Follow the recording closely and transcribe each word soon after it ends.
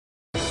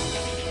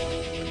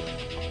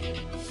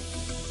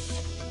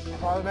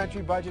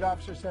Parliamentary Budget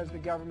Officer says the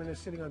government is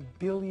sitting on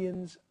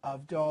billions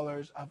of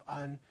dollars of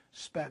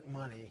unspent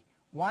money.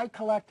 Why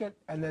collect it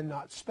and then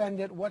not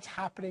spend it? What's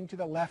happening to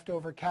the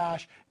leftover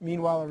cash?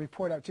 Meanwhile, a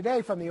report out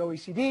today from the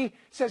OECD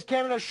says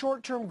Canada's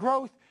short-term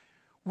growth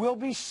will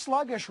be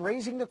sluggish,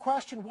 raising the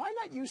question, why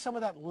not use some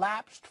of that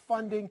lapsed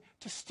funding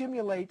to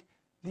stimulate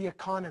the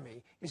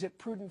economy? Is it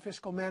prudent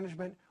fiscal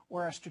management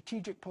or a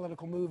strategic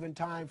political move in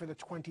time for the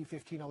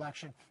 2015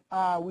 election?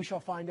 We shall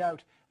find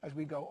out as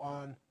we go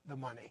on the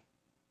money.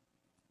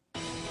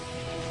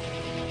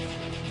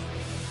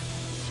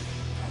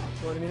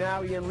 Joining me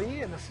now, Erin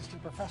Weir, an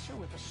assistant professor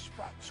with the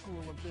Sprott School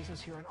of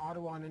Business here in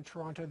Ottawa and in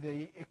Toronto,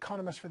 the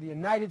economist for the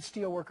United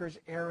Steelworkers,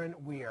 Erin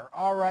Weir.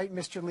 All right,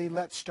 Mr. Lee,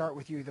 let's start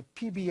with you. The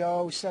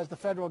PBO says the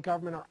federal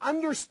government are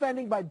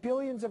underspending by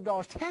billions of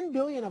dollars, $10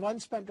 billion of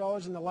unspent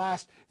dollars in the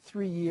last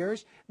 3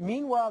 years.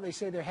 Meanwhile, they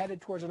say they're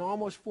headed towards an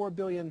almost $4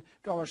 billion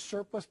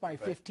surplus by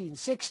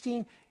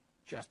 15-16,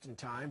 just in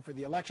time for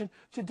the election,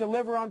 to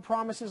deliver on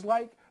promises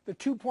like the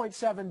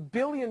 $2.7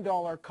 billion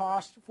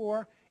cost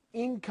for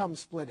income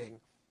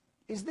splitting.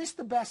 Is this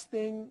the best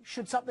thing?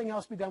 Should something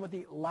else be done with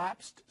the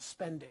lapsed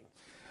spending?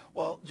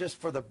 Well, just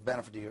for the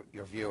benefit of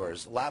your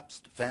viewers,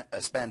 lapsed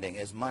spending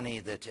is money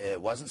that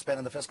wasn't spent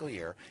in the fiscal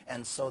year,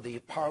 and so the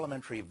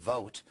parliamentary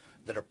vote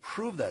that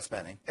approved that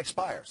spending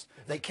expires.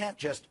 They can't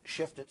just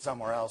shift it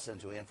somewhere else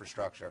into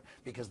infrastructure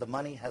because the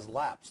money has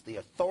lapsed. The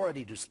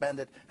authority to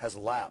spend it has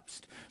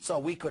lapsed. So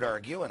we could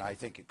argue, and I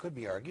think it could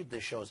be argued,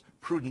 this shows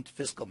prudent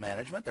fiscal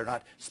management. They're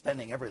not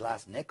spending every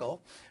last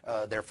nickel.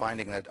 They're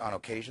finding that on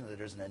occasion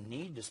there isn't a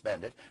need to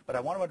spend it. But I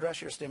want to address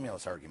your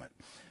stimulus argument.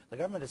 The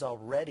government is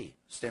already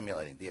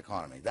stimulating the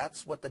economy.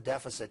 That's what the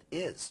deficit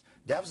is.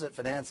 Deficit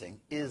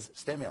financing is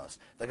stimulus.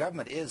 The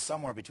government is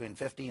somewhere between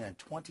 15 and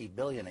 20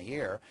 billion a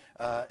year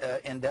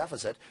in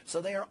deficit,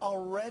 so they are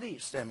already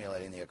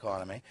stimulating the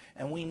economy.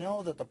 And we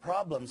know that the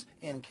problems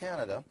in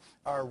Canada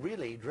are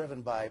really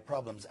driven by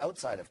problems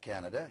outside of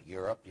Canada,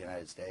 Europe,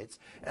 United States,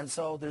 and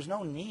so there's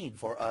no need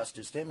for us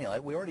to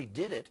stimulate. We already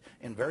did it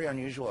in very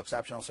unusual,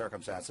 exceptional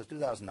circumstances.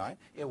 2009,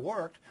 it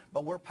worked,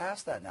 but we're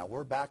past that now.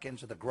 We're back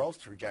into the growth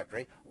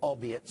trajectory,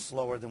 albeit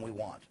slower than we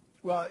want.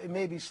 Well, it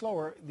may be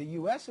slower. The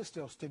U.S. is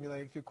still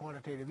stimulating through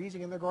quantitative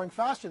easing, and they're growing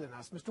faster than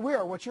us. Mr.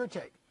 Weir, what's your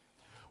take?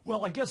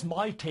 Well, I guess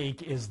my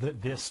take is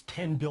that this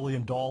 $10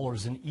 billion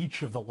in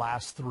each of the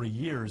last 3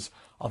 years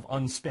of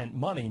unspent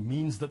money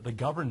means that the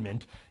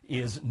government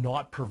is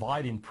not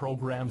providing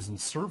programs and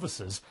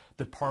services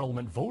that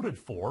Parliament voted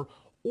for,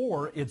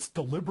 or it's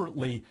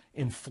deliberately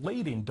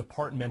inflating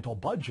departmental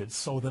budgets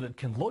so that it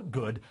can look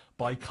good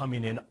by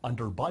coming in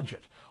under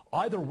budget.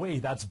 Either way,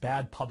 that's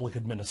bad public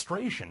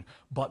administration.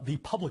 But the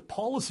public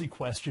policy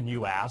question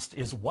you asked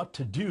is what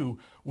to do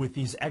with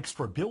these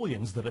extra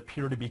billions that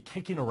appear to be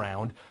kicking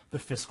around the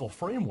fiscal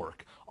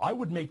framework. I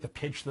would make the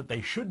pitch that they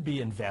should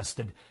be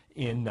invested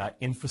in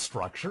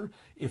infrastructure.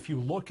 If you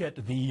look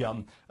at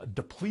the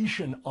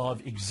depletion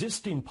of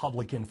existing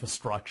public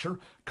infrastructure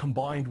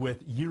combined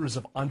with years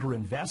of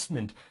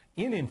underinvestment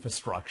in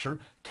infrastructure,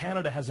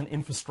 Canada has an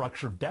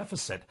infrastructure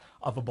deficit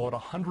of about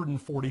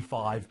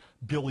 $145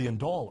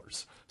 billion.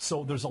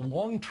 So there's a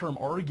long-term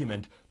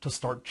argument to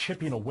start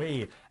chipping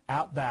away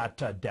at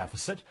that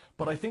deficit,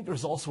 but I think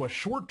there's also a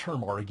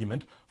short-term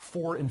argument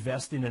for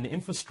investing in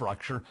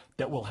infrastructure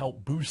that will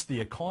help boost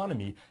the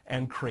economy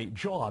and create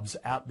jobs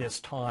at this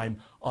time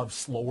of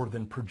slower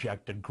than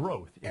projected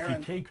growth.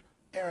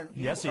 Erin,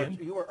 yes, Ian?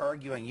 You were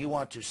arguing you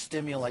want to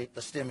stimulate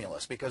the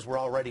stimulus because we're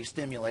already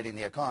stimulating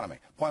the economy.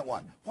 Point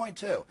one. Point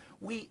two,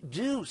 we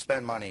do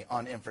spend money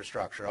on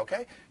infrastructure,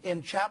 okay?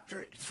 In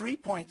Chapter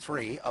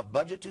 3.3 of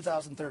Budget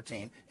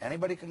 2013,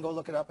 anybody can go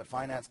look it up at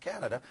Finance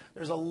Canada,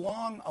 there's a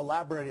long,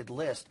 elaborated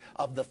list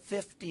of the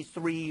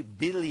 $53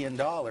 billion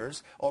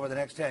over the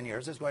next 10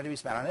 years that's going to be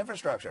spent on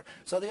infrastructure.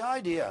 So the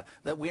idea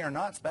that we are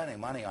not spending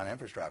money on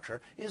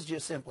infrastructure is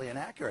just simply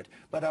inaccurate.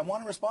 But I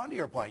want to respond to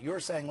your point. You're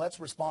saying let's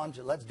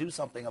do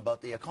something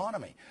about the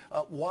economy.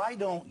 Why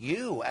don't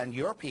you and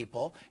your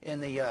people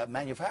in the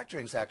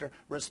manufacturing sector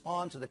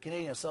respond to the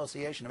Canadian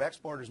Association of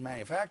Exporters and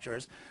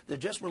Manufacturers that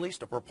just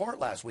released a report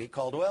last week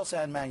called Oil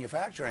Sand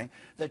Manufacturing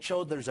that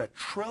showed there's $1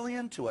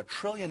 trillion to $1.8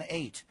 trillion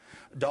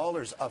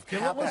of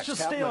CapEx. Let's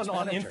just stay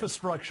on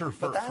infrastructure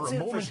for a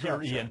moment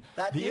here, Ian.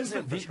 That is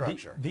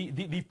infrastructure.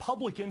 The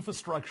public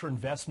infrastructure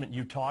investment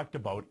you talked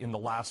about in the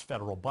last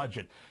federal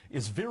budget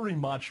is very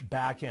much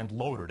back-end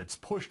loaded. It's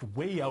pushed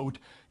way out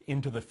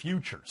into the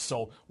future.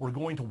 So we're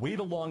going to wait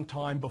a long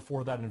time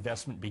before that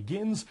investment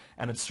begins,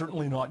 and it's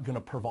certainly not going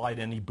to provide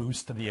any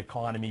boost to the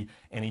economy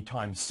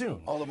anytime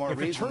soon. All the more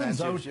if it turns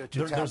out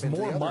there's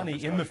more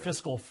money in the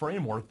fiscal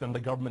framework than the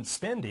government's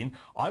spending,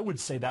 I would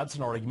say that's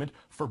an argument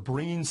for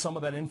bringing some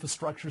of that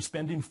infrastructure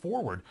spending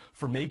forward,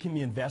 for making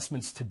the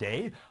investments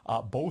today,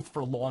 both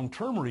for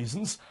long-term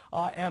reasons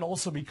and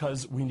also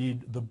because we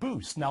need the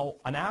boost. Now,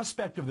 an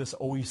aspect of this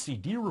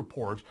OECD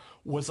report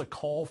was a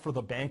call for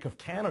the Bank of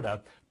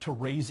Canada to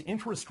raise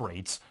interest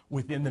rates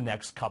within the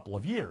next couple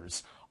of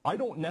years. I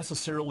don't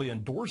necessarily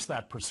endorse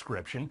that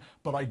prescription,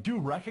 but I do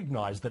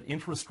recognize that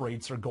interest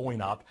rates are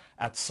going up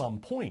at some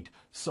point.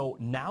 So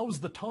now's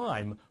the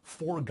time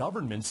for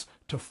governments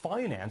to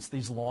finance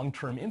these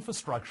long-term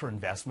infrastructure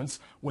investments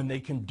when they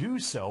can do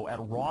so at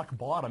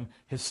rock-bottom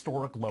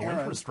historic low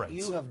interest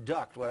rates. You have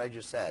ducked what I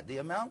just said. The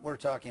amount we're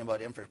talking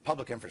about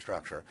public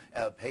infrastructure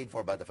paid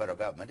for by the federal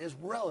government is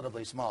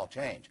relatively small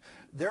change.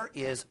 There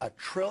is $1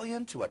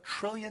 trillion to $1.8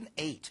 trillion,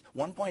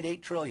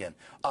 1.8 trillion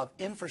of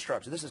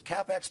infrastructure. This is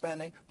CapEx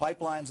spending,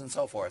 pipelines, and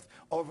so forth,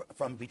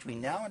 from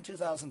between now and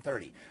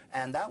 2030.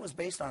 And that was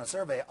based on a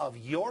survey of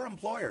your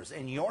employers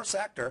in your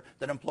sector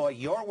that employ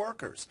your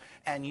workers.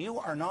 And you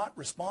are not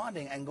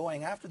responding and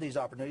going after these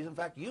opportunities. In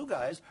fact, you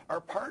guys are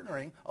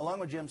partnering, along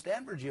with Jim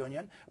Stanford's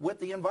union, with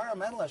the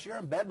environmentalists. You're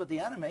in bed with the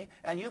enemy,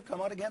 and you've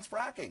come out against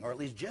fracking, or at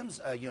least Jim's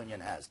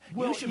union has.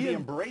 Well, you should be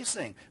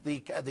embracing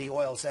the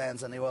oil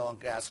sands and the oil and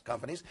gas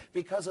companies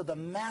because of the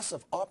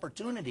massive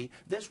opportunity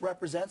this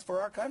represents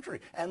for our country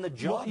and the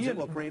jobs it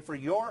will create for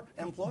your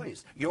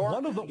employees.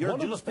 One of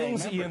the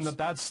things, Ian,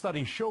 that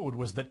study showed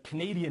was that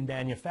Canadian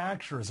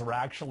manufacturers are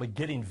actually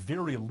getting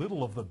very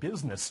little of the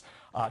business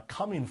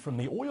coming from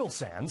the oil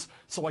sands.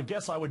 So I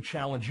guess I would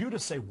challenge you to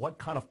say, what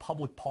kind of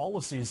public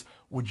policies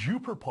would you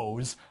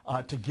propose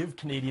to give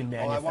Canadian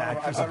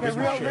manufacturers a bigger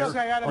share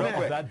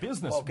of that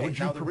business? Okay, would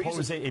you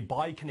propose a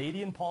buy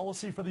Canadian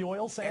policy for the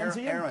oil sands,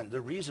 Ian? Aaron, the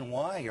reason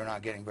why you're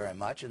not getting very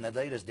much, and the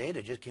latest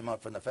data just came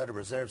out from the Federal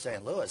Reserve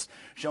St. Louis,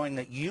 showing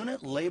that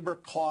unit labor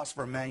costs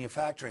for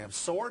manufacturing have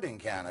soared in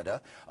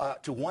Canada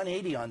to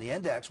 180 on the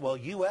index, while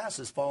U.S.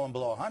 has fallen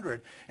below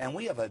 100, and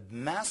we have a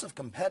massive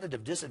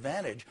competitive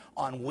disadvantage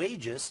on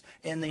wages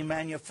in the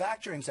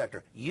manufacturing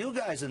sector. You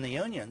guys in the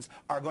unions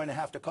are going to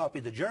have to copy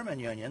the German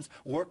unions,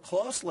 work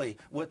closely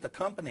with the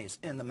companies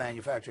in the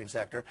manufacturing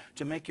sector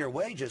to make your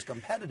wages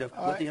competitive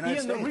with the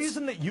United States. Ian, the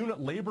reason that unit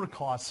labor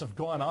costs have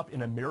gone up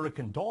in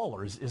American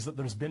dollars is that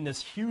there's been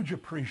this huge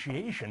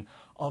appreciation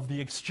of the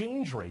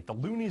exchange rate. The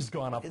loonie's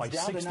gone up by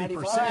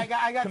 60%.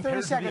 I got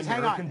 30 seconds.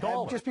 Hang on.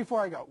 Dollar. Just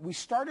before I go, we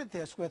started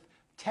this with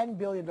 $10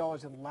 billion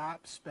in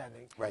lapse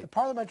spending. Right. The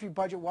Parliamentary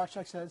Budget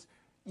Watchdog says,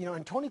 you know,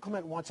 and Tony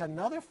Clement wants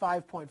another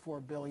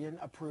 $5.4 billion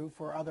approved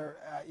for other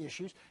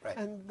issues. Right.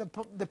 And the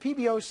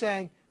PBO is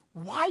saying,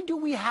 why do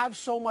we have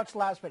so much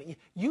lapse spending?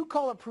 You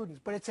call it prudence,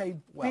 but it's a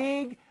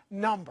big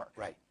number.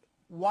 Right.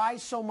 Why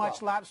so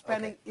much lapse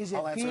spending?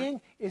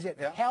 Okay. Is it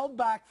held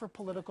back for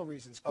political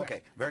reasons? Quick.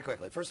 Okay, very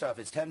quickly. First off,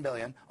 it's $10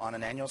 billion on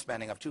an annual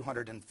spending of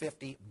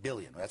 $250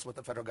 billion. That's what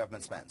the federal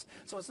government spends.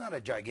 So it's not a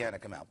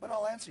gigantic amount, but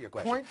I'll answer your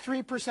question.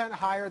 0.3%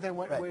 higher than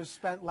what was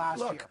spent last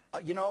year. Look,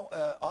 you know,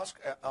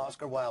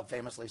 Oscar Wilde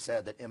famously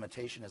said that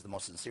imitation is the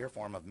most sincere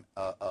form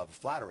of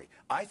flattery.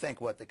 I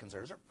think what the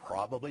Conservatives are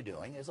probably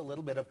doing is a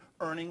little bit of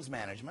earnings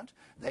management.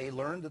 They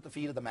learned at the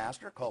feet of the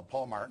master called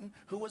Paul Martin,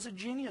 who was a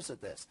genius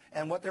at this.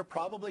 And what they're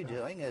probably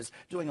doing is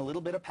doing a little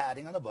bit of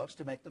padding on the books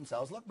to make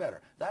themselves look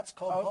better. That's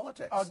called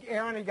politics.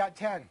 Aaron, you got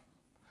 10.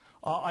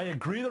 I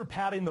agree they're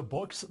padding the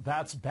books.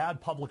 That's bad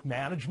public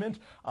management.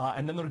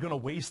 And then they're going to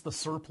waste the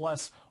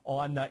surplus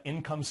on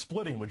income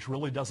splitting, which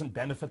really doesn't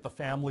benefit the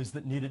families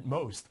that need it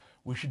most.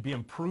 We should be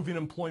improving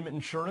employment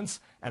insurance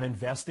and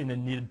investing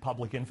in needed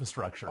public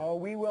infrastructure. Oh,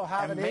 we will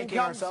have making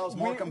ourselves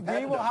more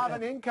competitive. We will have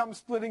an income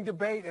splitting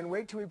debate, and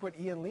wait till we put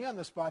Ian Lee on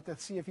the spot to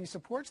see if he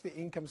supports the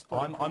income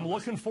splitting. I'm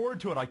looking forward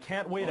to it. I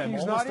can't wait. Well, I'm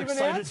almost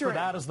excited for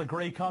that as the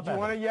Grey Cup. Do you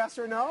want a yes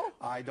or no?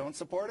 I don't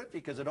support it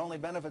because it only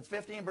benefits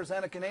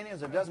 15% of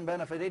Canadians. It doesn't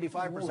benefit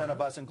 85% of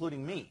us,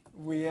 including me.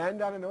 We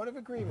end on a note of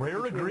agreement.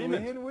 Rare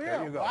agreement. Lee and Weir.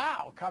 There you go.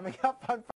 Wow, coming up on